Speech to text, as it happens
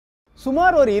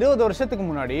சுமார் ஒரு 20 வருஷத்துக்கு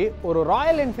முன்னாடி ஒரு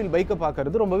ராயல் என்ஃபீல்ட் பைக்கை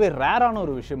பார்க்கறது ரொம்பவே ரேரான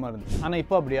ஒரு விஷயமா இருந்துச்சு. ஆனால்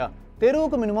இப்போ அப்படியா?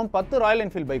 தெருவுக்கு மினிமம் 10 ராயல்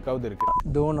என்ஃபீல்ட் பைக்காவது இருக்கு.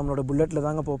 இதோ நம்மளோட புல்லட்டில்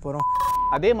தாங்க போக போகிறோம்.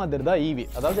 அதே மாதிரி தான் ஈவி,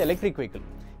 அதாவது எலக்ட்ரிக் வெஹிக்கிள்.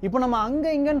 இப்போ நம்ம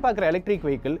அங்கே இங்கன்னு பார்க்குற எலக்ட்ரிக்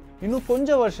வெஹிக்கிள் இன்னும்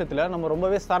கொஞ்சம் வருஷத்தில் நம்ம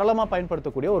ரொம்பவே சரளமாக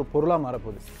பயன்படுத்தக்கூடிய ஒரு பொருளாக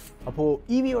மாறப்போகுது. அப்போது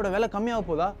ஈவியோட விலை கம்மியாக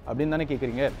போதா அப்படின்னு தானே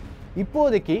கேட்குறீங்க.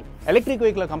 இப்போதைக்கு எலக்ட்ரிக்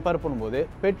வெஹிக்கிளை கம்பேர் பண்ணும்போது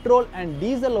பெட்ரோல் அண்ட்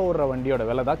டீசல் ஓடுற வண்டியோட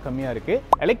விலை தான் கம்மியாக இருக்குது.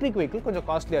 எலக்ட்ரிக் வெஹிக்கிள் கொஞ்சம்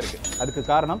காஸ்ட்லியாக இருக்குது. அதுக்கு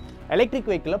காரணம் எலக்ட்ரிக்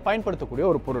வெஹிக்கிளை பயன்படுத்தக்கூடிய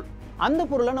ஒரு பொருள். அந்த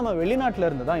பொருளை நம்ம வெளிநாட்டில்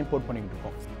இருந்து தான் இம்போர்ட் பண்ணிக்கிட்டு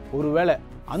இருக்கோம். ஒருவேளை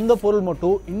அந்த பொருள்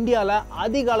மட்டும் இந்தியாவில்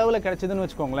அதிக அளவில் கிடைச்சதுன்னு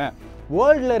வச்சுக்கோங்களேன்,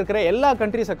 வேர்ல்டில் இருக்கிற எல்லா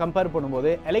கண்ட்ரீஸை கம்பேர்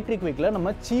பண்ணும்போது எலக்ட்ரிக் வெஹிக்கிளை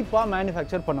நம்ம சீப்பாக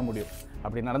மேனுஃபேக்சர் பண்ண முடியும்.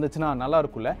 அப்படி நடந்துச்சுன்னா நல்லா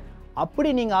இருக்கும்ல.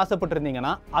 அப்படி நீங்கள்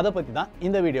ஆசைப்பட்டிருந்தீங்கன்னா அதை பற்றி தான்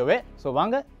இந்த வீடியோவே. ஸோ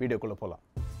வாங்க வீடியோக்குள்ளே போகலாம்.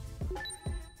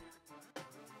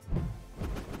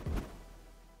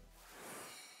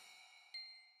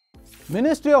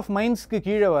 மினிஸ்ட்ரி ஆஃப் மைன்ஸ்க்கு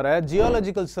கீழே வர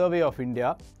geological survey of India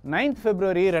 9th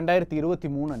February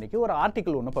 2023 அன்னைக்கு ஒரு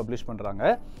ஆர்டிக்கல் ஒன்று பப்ளிஷ் பண்ணுறாங்க.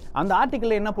 அந்த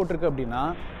ஆர்டிக்கலில் என்ன போட்டிருக்கு அப்படின்னா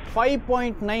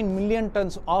 5.9 million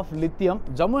tons of lithium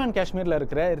Jammu and காஷ்மீரில்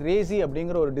இருக்கிற ரேசி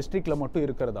அப்படிங்கிற ஒரு டிஸ்ட்ரிக்டில் மட்டும்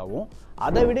இருக்கிறதாவும்,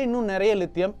 அதை விட இன்னும் நிறைய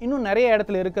லித்தியம் இன்னும் நிறைய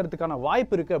இடத்துல இருக்கிறதுக்கான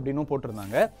வாய்ப்பு இருக்குது அப்படின்னு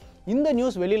போட்டிருந்தாங்க. இந்த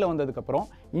நியூஸ் வெளியில் வந்ததுக்கப்புறம்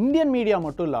இந்தியன் மீடியா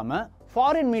மட்டும் இல்லாமல்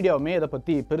ஃபாரின் மீடியாவுமே இதை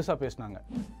பற்றி பெருசாக பேசினாங்க.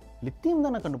 லித்தியம்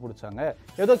தானே கண்டுபிடிச்சாங்க,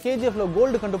 ஏதோ கேஜிஎஃப்ல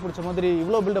கோல்டு கண்டுபிடிச்ச மாதிரி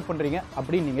இவ்வளோ பில்டப் பண்ணுறீங்க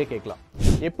அப்படின்னு நீங்கள் கேட்கலாம்.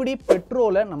 எப்படி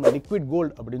பெட்ரோலை நம்ம லிக்விட்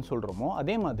கோல்டு அப்படின்னு சொல்கிறோமோ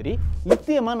அதே மாதிரி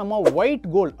லித்தியமாக நம்ம ஒயிட்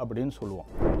கோல்டு அப்படின்னு சொல்லுவோம்.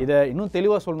 இதை இன்னும்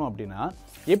தெளிவாக சொல்லணும் அப்படின்னா,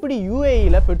 எப்படி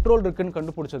யுஏஇயில் பெட்ரோல் இருக்குன்னு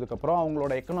கண்டுபிடிச்சதுக்கப்புறம்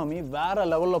அவங்களோட எக்கனாமி வேறு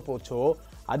லெவலில் போச்சோ,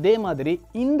 அதே மாதிரி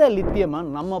இந்த லித்தியமை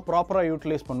நம்ம ப்ராப்பராக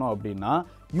யூட்டிலைஸ் பண்ணோம் அப்படின்னா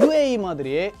யுஏஇ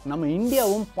மாதிரியே நம்ம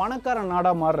இந்தியாவும் பணக்கார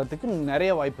நாடாக மாறுறதுக்கு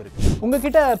நிறைய வாய்ப்பு இருக்குது.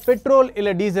 உங்ககிட்ட பெட்ரோல்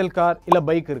இல்லை டீசல் கார் இல்லை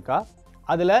பைக் இருக்கா?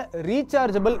 அதில்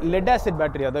ரீசார்ஜபிள் லெட் ஆசிட்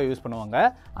பேட்டரியாக தான் யூஸ் பண்ணுவாங்க.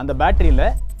 அந்த பேட்டரியில்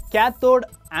கேத்தோட்,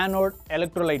 ஆனோட்,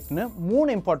 எலக்ட்ரோலைட்னு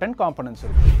 3 இம்பார்ட்டன்ட் காம்பனன்ட்ஸ்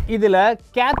இருக்குது. இதில்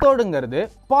கேத்தோடுங்கிறது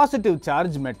பாசிட்டிவ்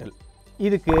சார்ஜ் மெட்டல்,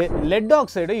 இதுக்கு லெட்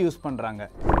ஆக்சைடை யூஸ் பண்ணுறாங்க.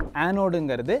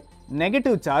 ஆனோடுங்கிறது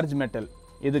நெகட்டிவ் சார்ஜ் மெட்டல்,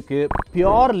 இதுக்கு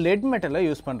பியோர் லெட் மெட்டலை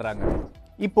யூஸ் பண்ணுறாங்க.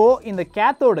 இப்போது இந்த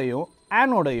கேத்தோடையும்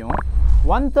ஆனோடையும்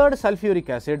 1/3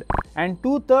 சல்ஃபியூரிக் ஆசிட் அண்ட்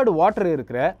 2/3 வாட்டர்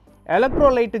இருக்கிற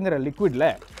எலக்ட்ரோலைட்டுங்கிற லிக்விடில்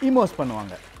இமோஸ்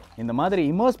பண்ணுவாங்க. இந்த மாதிரி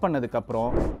இமோஸ் பண்ணதுக்கப்புறம்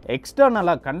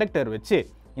எக்ஸ்டர்னலாக கண்டக்டர் வச்சு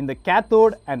இந்த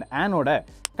கேத்தோட் அண்ட் ஆனோடை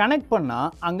கனெக்ட்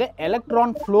பண்ணால் அங்கே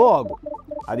எலக்ட்ரான் ஃப்ளோ ஆகும்.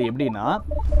 அது எப்படின்னா,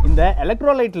 இந்த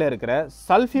எலக்ட்ரோலைட்டில் இருக்கிற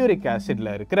சல்ஃபியூரிக்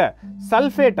ஆசிடில் இருக்கிற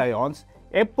சல்ஃபேட் அயான்ஸ்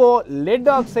எப்போ லெட்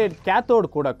ஆக்சைடு கேத்தோடு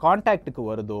கூட கான்டாக்டுக்கு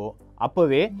வருதோ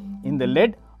அப்போவே இந்த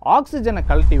லெட் ஆக்சிஜனை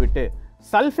கழட்டி விட்டு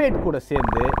சல்ஃபேட் கூட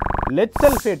சேர்ந்து லெட்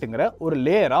சல்ஃபேட்டுங்கிற ஒரு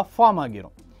லேயராக ஃபார்ம்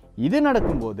ஆகிரும். இது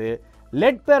நடக்கும்போது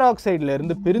லெட் பெராக்சைடில்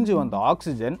இருந்து பிரிஞ்சு வந்த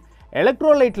ஆக்சிஜன்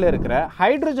எலக்ட்ரோலைட்டில் இருக்கிற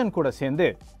ஹைட்ரஜன் கூட சேர்ந்து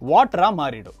வாட்டராக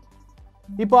மாறிடும்.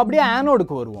 இப்போ அப்படியே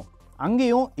ஆனோடுக்கு வருவோம்.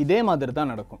 அங்கேயும் இதே மாதிரி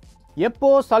தான் நடக்கும். எப்போ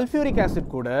சல்ஃபியூரிக்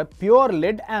ஆசிட் கூட பியோர்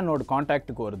லெட் ஆனோடு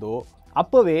கான்டாக்டுக்கு வருதோ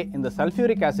அப்போவே இந்த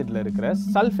சல்ஃபியூரிக் ஆசிட்ல இருக்கிற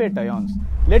சல்ஃபேட் அயான்ஸ்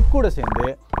லெட் கூட சேர்ந்து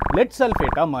லெட்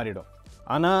சல்ஃபேட்டாக மாறிடும்.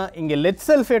 ஆனால் இங்கே லெட்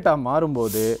சல்ஃபேட்டாக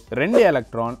மாறும்போது 2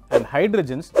 எலக்ட்ரான் அண்ட்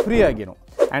ஹைட்ரஜன்ஸ் ஃப்ரீ ஆகிடும்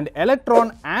அண்ட்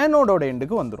எலக்ட்ரான் ஆனோடோட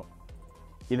எண்டுக்கு வந்துடும்.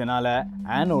 இதனால்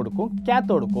ஆனோடுக்கும்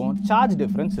கேத்தோடுக்கும் சார்ஜ்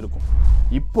டிஃப்ரென்ஸ் இருக்கும்.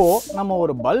 இப்போது நம்ம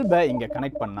ஒரு பல்பை இங்கே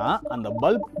கனெக்ட் பண்ணால் அந்த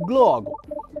பல்ப் க்ளோ ஆகும்.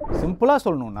 சிம்பிளாக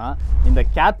சொல்லணும்னா, இந்த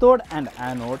கேத்தோட் அண்ட்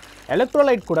ஆனோட்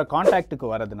எலக்ட்ரோலைட் கூட கான்டாக்டுக்கு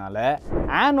வரதுனால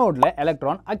ஆனோடில்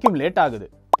எலக்ட்ரான் அக்யூமுலேட் ஆகுது.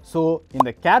 ஸோ இந்த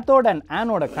கேத்தோட் அண்ட்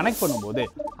ஆனோட கனெக்ட் பண்ணும்போது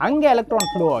அங்கே எலக்ட்ரான்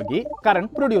ஃப்ளோ ஆகி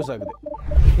கரண்ட் ப்ரொடியூஸ் ஆகுது.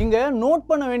 இங்கே நோட்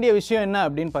பண்ண வேண்டிய விஷயம் என்ன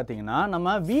அப்படின்னு பார்த்தீங்கன்னா,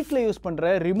 நம்ம வீட்டில் யூஸ்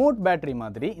பண்ணுற ரிமோட் பேட்டரி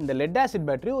மாதிரி இந்த லெட் ஆசிட்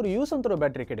பேட்டரி ஒரு யூஸ் அண்ட் த்ரோ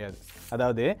பேட்டரி கிடையாது.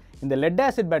 அதாவது இந்த லெட்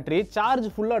ஆசிட் பேட்டரி சார்ஜ்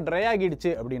ஃபுல்லாக ட்ரை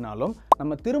ஆகிடுச்சு அப்படின்னாலும்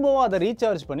நம்ம திரும்பவும் அதை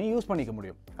ரீசார்ஜ் பண்ணி யூஸ் பண்ணிக்க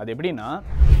முடியும். அது எப்படின்னா,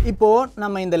 இப்போது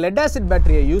நம்ம இந்த லெட் ஆசிட்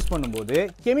பேட்டரியை யூஸ் பண்ணும்போது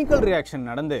கெமிக்கல் ரியாக்ஷன்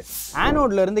நடந்து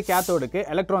ஆனோட்லேருந்து கேத்தோடுக்கு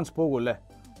எலக்ட்ரான்ஸ் போகும்ல,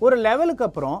 ஒரு லெவலுக்கு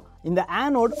அப்புறம் இந்த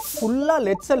ஆனோட் ஃபுல்லாக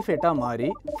லெட் சல்ஃபேட்டாக மாறி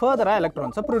ஃபர்தராக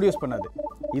எலக்ட்ரான்ஸை ப்ரொடியூஸ் பண்ணாது.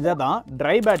 இதை தான்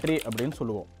ட்ரை பேட்டரி அப்படின்னு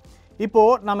சொல்லுவோம்.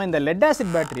 இப்போது நம்ம இந்த லெட்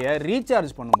ஆசிட் பேட்டரியை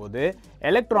ரீசார்ஜ் பண்ணும்போது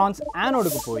எலக்ட்ரான்ஸ்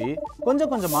ஆனோடுக்கு போய்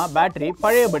கொஞ்சம் கொஞ்சமாக பேட்டரி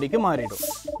பழையபடிக்கு மாறிடும்.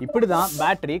 இப்படி தான்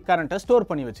பேட்டரி கரண்ட்டை ஸ்டோர்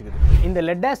பண்ணி வச்சுக்குது. இந்த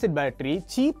லெட் ஆசிட் பேட்டரி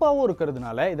சீப்பாகவும்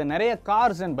இருக்கிறதுனால இதை நிறைய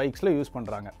கார்ஸ் அண்ட் பைக்ஸில் யூஸ்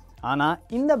பண்ணுறாங்க. ஆனால்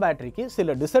இந்த பேட்டரிக்கு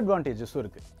சில டிஸ்அட்வான்டேஜஸும்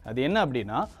இருக்குது. அது என்ன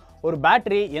அப்படின்னா, ஒரு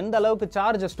பேட்டரி எந்த அளவுக்கு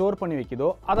சார்ஜை ஸ்டோர் பண்ணி வைக்குதோ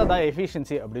அதை தான்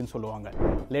எஃபிஷியன்சி அப்படின்னு சொல்லுவாங்க.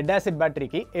 லெட் ஆசிட்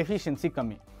பேட்டரிக்கு எஃபிஷியன்சி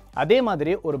கம்மி. அதே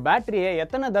மாதிரி ஒரு பேட்டரியை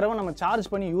எத்தனை தடவை நம்ம சார்ஜ்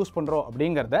பண்ணி யூஸ் பண்ணுறோம்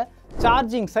அப்படிங்கிறத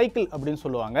சார்ஜிங் சைக்கிள் அப்படின்னு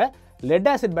சொல்லுவாங்க. லெட்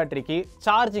ஆசிட் பேட்டரிக்கு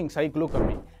சார்ஜிங் சைக்கிளும்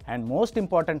கம்மி. அண்ட் மோஸ்ட்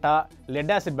இம்பார்ட்டண்ட்டாக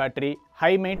lead acid battery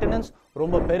high maintenance,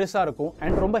 ரொம்ப பெருசாக இருக்கும்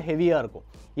அண்ட் ரொம்ப ஹெவியாக இருக்கும்.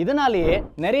 இதனாலேயே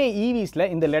நிறைய ஈவிஸில்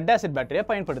இந்த லெட் ஆசிட் பேட்டரியை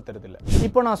பயன்படுத்துறது இல்லை.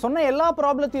 இப்போ நான் சொன்ன எல்லா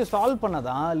ப்ராப்ளத்தையும் சால்வ் பண்ண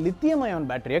தான் லித்தியம் அயான்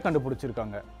பேட்டரியை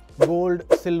கண்டுபிடிச்சிருக்காங்க. கோல்டு,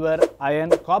 சில்வர்,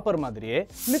 அயன், காப்பர் மாதிரியே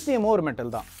லித்தியமும் ஒரு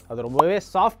மெட்டல் தான். அது ரொம்பவே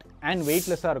சாஃப்ட் அண்ட்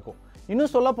வெயிட்லெஸ்ஸாக இருக்கும்.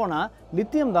 இன்னும் சொல்ல போனால்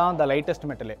லித்தியம் தான் த லைட்டஸ்ட்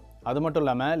மெட்டலே. அது மட்டும்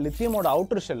இல்லாமல் லித்தியமோட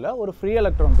அவுட்டர் ஷெல்லில் ஒரு ஃப்ரீ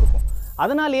எலக்ட்ரான் இருக்கும்.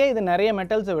 அதனாலேயே இது நிறைய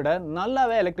மெட்டல்ஸை விட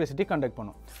நல்லாவே எலக்ட்ரிசிட்டி கண்டக்ட்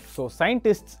பண்ணும். ஸோ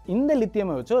சயின்டிஸ்ட்ஸ் இந்த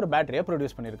லித்தியமை வச்சு ஒரு பேட்டரியை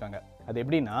ப்ரொடியூஸ் பண்ணியிருக்காங்க. அது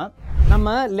எப்படின்னா,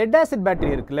 நம்ம லெட் ஆசிட்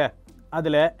பேட்டரி இருக்குல்ல,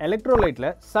 அதில் எலக்ட்ரோலைட்டில்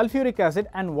sulphuric acid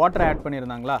and water add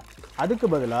பண்ணியிருந்தாங்களா, அதுக்கு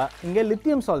பதிலாக இங்கே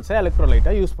லித்தியம் சால்ட்ஸை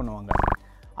எலக்ட்ரோலைட்டாக யூஸ் பண்ணுவாங்க.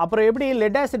 அப்புறம் எப்படி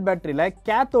லெட் ஆசிட் பேட்டரியில்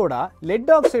கேத்தோடா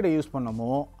லெட் ஆக்சைடை யூஸ்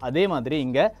பண்ணமோ அதே மாதிரி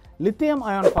இங்கே லித்தியம்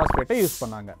அயான் பாஸ்பேட்டை யூஸ்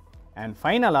பண்ணாங்க. அண்ட்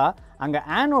ஃபைனலாக அங்கே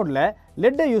ஆனோடில்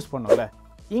லெட்டை யூஸ் பண்ணோம்ல,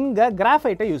 இங்கே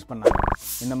கிராஃபைட்டை யூஸ் பண்ணாங்க.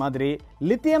 இந்த மாதிரி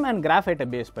லித்தியம் அண்ட் கிராஃபைட்டை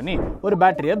பேஸ் பண்ணி ஒரு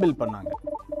பேட்டரியை பில்ட் பண்ணாங்க.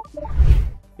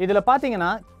 இதில் பார்த்தீங்கன்னா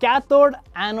கேத்தோட்,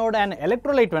 ஆனோட் அண்ட்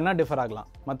எலக்ட்ரோலைட் வேணால் டிஃபர் ஆகலாம்.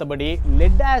 மற்றபடி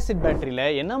லெட் ஆசிட் பேட்டரியில்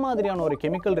என்ன மாதிரியான ஒரு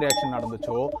கெமிக்கல் ரியாக்ஷன்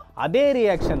நடந்துச்சோ அதே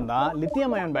ரியாக்ஷன் தான்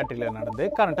லித்தியம் அயான் பேட்டரியில் நடந்து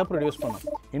கரண்ட்டை ப்ரொடியூஸ் பண்ணும்.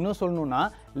 இன்னும் சொல்லணும்னா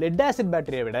லெட் ஆசிட்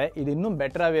பேட்டரியை விட இது இன்னும்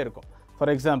பெட்டராகவே இருக்கும்.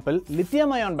 For example,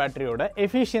 lithium ion பேட்டரியோட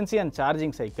efficiency and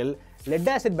charging cycle lead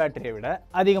acid பேட்டரியை விட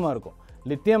அதிகமாக இருக்கும்.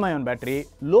 லித்தியம் அயான் பேட்டரி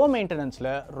லோ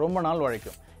மெயின்டெனன்ஸில் ரொம்ப நாள்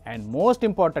உழைக்கும். அண்ட் மோஸ்ட்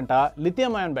இம்பார்ட்டண்ட்டாக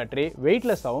லித்தியம் அயான் பேட்டரி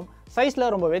வெயிட்லெஸ்ஸாகவும் சைஸில்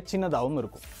ரொம்பவே சின்னதாகவும்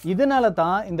இருக்கும். இதனால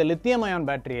தான் இந்த லித்தியம் அயான்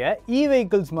பேட்டரியை இ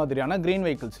வெஹிக்கிள்ஸ் மாதிரியான க்ரீன்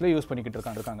வெஹிக்கிள்ஸில் யூஸ் பண்ணிக்கிட்டு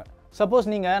இருக்காங்க. சப்போஸ்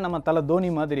நீங்கள் நம்ம தலை தோனி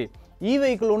மாதிரி இ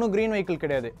வெஹிக்கிள் ஒன்றும் க்ரீன் வெஹிக்கிள்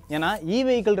கிடையாது. ஏன்னா இ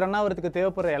வெஹிக்கிள் ரன் ஆகிறதுக்கு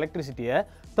தேவைப்படுற எலக்ட்ரிசிட்டியை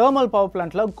தேர்மல் பவர்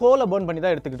பிளான்ட்ல கோலை பர்ன் பண்ணி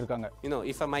தான் எடுத்துக்கிட்டு இருக்காங்க.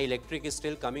 If my electric is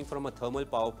still coming from a thermal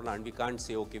power plant, we can't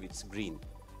say okay it's green.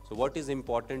 So what is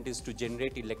important is to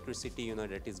generate electricity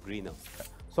that is greener.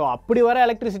 So அப்படி வர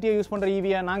எலக்ட்ரிசிட்டியை use பண்ணுற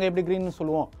ஈவியை நாங்கள் எப்படி க்ரீன்னு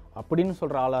சொல்லுவோம் அப்படின்னு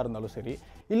சொல்கிற ஆளாக இருந்தாலும் சரி,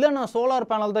 இல்லை நான் சோலார்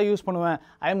பேனல் தான் யூஸ் பண்ணுவேன்,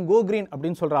 ஐ எம் கோ க்ரீன்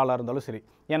அப்படின்னு சொல்கிற ஆளாக இருந்தாலும் சரி.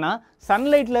 ஏன்னா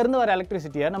சன்லைட்லேருந்து வர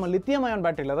எலக்ட்ரிசிட்டியை நம்ம லித்தியம் அயான்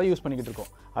பேட்டரியில் தான் யூஸ் பண்ணிக்கிட்டு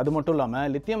இருக்கோம். அது மட்டும் இல்லாமல்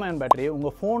லித்தியம் அயான் பேட்டரி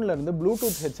உங்கள் ஃபோன்லேருந்து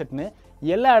ப்ளூடூத் ஹெட்செட்னு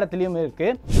எல்லா இடத்துலையும்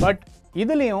இருக்குது. பட்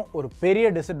இதுலேயும் ஒரு பெரிய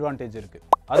டிஸ்அட்வான்டேஜ் இருக்குது.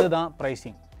 அதுதான்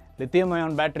ப்ரைஸிங். லித்தியம்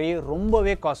அயான் பேட்டரி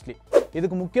ரொம்பவே காஸ்ட்லி.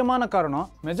 இதுக்கு முக்கியமான காரணம்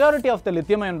majority of the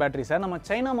lithium ion பேட்டரிஸை நம்ம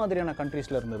சைனா மாதிரியான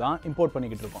கண்ட்ரீஸ்ல இருந்து தான் இம்போர்ட்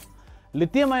பண்ணிக்கிட்டு இருக்கோம்.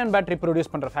 லித்தியம் அயான் பேட்டரி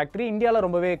ப்ரொடியூஸ் பண்ணுற ஃபேக்ட்ரி இந்தியாவில்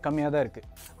ரொம்பவே கம்மியாக தான் இருக்குது.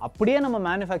 அப்படியே நம்ம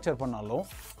மேனுஃபேக்சர் பண்ணாலும்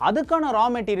அதுக்கான ரா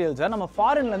மெட்டீரியல்ஸை நம்ம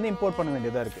ஃபாரின்லேருந்து இம்போர்ட் பண்ண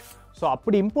வேண்டியதாக இருக்குது. ஸோ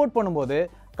அப்படி இம்போர்ட் பண்ணும்போது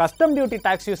கஸ்டம் டியூட்டி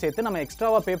டேக்ஸையும் சேர்த்து நம்ம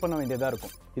எக்ஸ்ட்ராவாக பே பண்ண வேண்டியதாக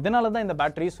இருக்கும். இதனால தான் இந்த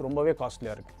பேட்டரிஸ் ரொம்பவே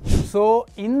காஸ்ட்லியாக இருக்குது. ஸோ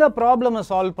இந்த ப்ராப்ளமை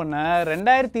சால்வ் பண்ண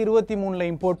 2023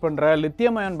 இம்போர்ட் பண்ணுற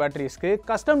lithium ion பேட்டரிஸ்க்கு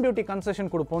custom duty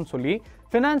concession கொடுப்போம்னு சொல்லி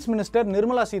ஃபினான்ஸ் மினிஸ்டர்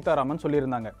நிர்மலா சீதாராமன்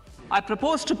சொல்லியிருந்தாங்க. I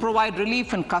propose to provide relief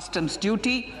in customs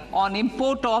duty on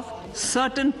import of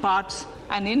certain parts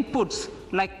and inputs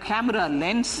like camera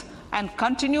lens and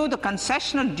continue the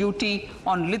concessional duty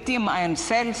on lithium ion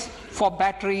cells for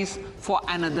batteries for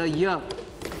another year.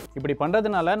 இப்படி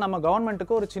பண்ணுறதுனால நம்ம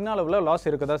கவர்மெண்ட்டுக்கு ஒரு சின்ன அளவில் loss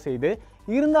இருக்க தான் செய்யுது.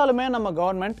 இருந்தாலுமே நம்ம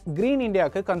கவர்மெண்ட் க்ரீன்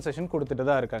இந்தியாவுக்கு கன்செஷன் கொடுத்துட்டு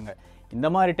தான் இருக்காங்க. இந்த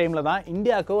மாதிரி டைமில் தான்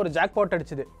இந்தியாவுக்கு ஒரு ஜாக்பாட்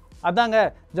அடிச்சுது. அதாங்க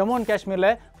ஜம்மு அண்ட்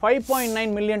காஷ்மீரில்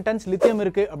 5.9 மில்லியன் டன்ஸ் லித்தியம்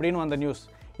இருக்குது அப்படின்னு வந்த நியூஸ்.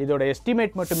 இதோட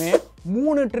எஸ்டிமேட் மட்டுமே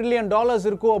 $3 trillion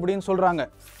இருக்கும் அப்படின்னு சொல்கிறாங்க.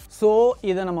 ஸோ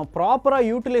இதை நம்ம ப்ராப்பராக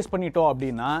யூட்டிலைஸ் பண்ணிட்டோம்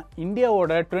அப்படின்னா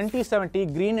இந்தியாவோட 2070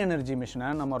 க்ரீன் எனர்ஜி மிஷனை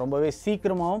நம்ம ரொம்பவே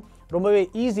சீக்கிரமாகவும் ரொம்பவே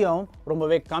ஈஸியாகவும்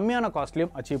ரொம்பவே கம்மியான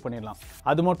காஸ்ட்லையும் அச்சீவ் பண்ணிடலாம்.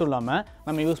 அது மட்டும் இல்லாமல்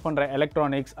நம்ம யூஸ் பண்ணுற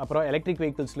எலக்ட்ரானிக்ஸ் அப்புறம் எலக்ட்ரிக்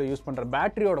வெஹிக்கிள்ஸில் யூஸ் பண்ணுற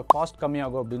பேட்டரியோட காஸ்ட்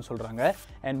கம்மியாகும் அப்படின்னு சொல்கிறாங்க.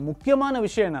 அண்ட் முக்கியமான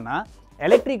விஷயம் என்னென்னா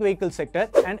electric vehicle sector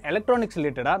and electronics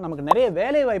ரிலேட்டடாக நமக்கு நிறைய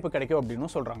வேலை வாய்ப்பு கிடைக்கும்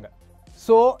அப்படின்னு சொல்கிறாங்க.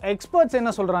 ஸோ எக்ஸ்பர்ட்ஸ் என்ன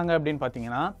சொல்கிறாங்க அப்படின்னு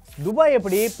பார்த்தீங்கன்னா, துபாய்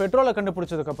எப்படி பெட்ரோலை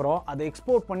கண்டுபிடிச்சதுக்கப்புறம் அதை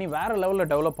எக்ஸ்போர்ட் பண்ணி வேறு லெவலில்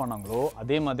டெவலப் பண்ணாங்களோ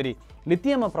அதே மாதிரி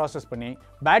லித்தியமை ப்ராசஸ் பண்ணி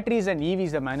பேட்டரிஸ் அண்ட்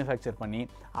ஈவிஸை மேனுஃபேக்சர் பண்ணி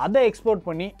அதை எக்ஸ்போர்ட்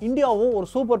பண்ணி இந்தியாவும் ஒரு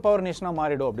சூப்பர் பவர் நேஷனாக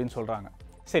மாறிடும் அப்படின்னு சொல்கிறாங்க.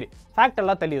 சரி, ஃபேக்ட்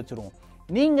எல்லாம் தள்ளி வச்சுருவோம்.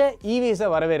 நீங்கள் ஈவிஸை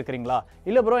வரவேற்கிறீங்களா,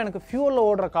 இல்லை ப்ரோ எனக்கு ஃபியூலில்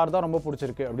ஓடுற கார் தான் ரொம்ப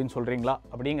பிடிச்சிருக்கு அப்படின்னு சொல்கிறீங்களா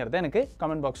அப்படிங்கிறத எனக்கு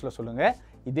கமெண்ட் பாக்ஸில் சொல்லுங்கள்.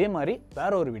 இதே மாதிரி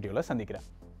வேற ஒரு வீடியோவில் சந்திக்கிறேன்.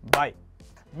 பாய்.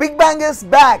 Big Bang is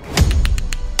back.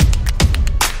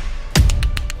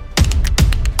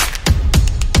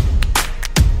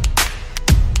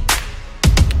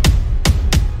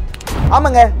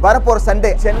 ஆமாங்க, வரப்போற சண்டே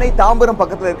சென்னை தாம்பரம்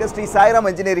பக்கத்தில் இருக்க ஸ்ரீ சாய்ராம்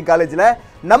இன்ஜினியரிங் காலேஜில்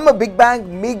நம்ம பிக் பேங்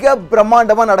மிக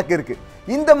பிரம்மாண்டமாக நடக்க இருக்கு.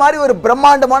 இந்த மாதிரி ஒரு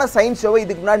பிரம்மாண்டமான சயின்ஸ் ஷோவை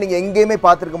இதுக்கு முன்னாடி நீங்கள் எங்கேயுமே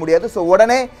பார்த்துருக்க முடியாது. ஸோ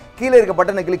உடனே கீழே இருக்க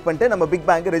பட்டனை கிளிக் பண்ணிட்டு நம்ம பிக்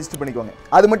பேங்க் ரெஜிஸ்டர் பண்ணிக்கோங்க.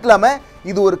 அது மட்டும் இல்லாமல்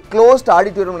இது ஒரு க்ளோஸ்ட்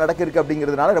ஆடிட்டோரியம் நடக்க இருக்கு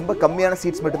அப்படிங்கிறதுனால ரொம்ப கம்மியான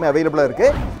சீட்ஸ் மட்டுமே அவைலபிளாக இருக்கு.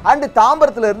 அண்ட்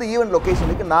தாம்பரத்தில் இருந்து ஈவென்ட்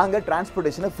லொகேஷனுக்கு நாங்கள்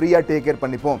டிரான்ஸ்போர்ட்டேஷனை ஃப்ரீயாக டேக் கேர்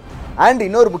பண்ணிப்போம். அண்ட்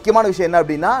இன்னொரு முக்கியமான விஷயம் என்ன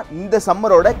அப்படின்னா இந்த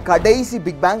சம்மரோட கடைசி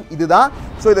பிக் பேங்க் இதுதான்.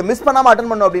 ஸோ இதை மிஸ் பண்ணாமல்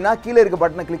அட்டன் பண்ணோம் அப்படின்னா கீழே இருக்க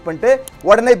பட்டனை கிளிக் பண்ணிட்டு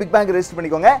உடனே பிக் பேங்க் ரெஜிஸ்டர்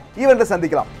பண்ணிக்கோங்க. ஈவெண்ட்டில்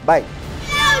சந்திக்கலாம். பை.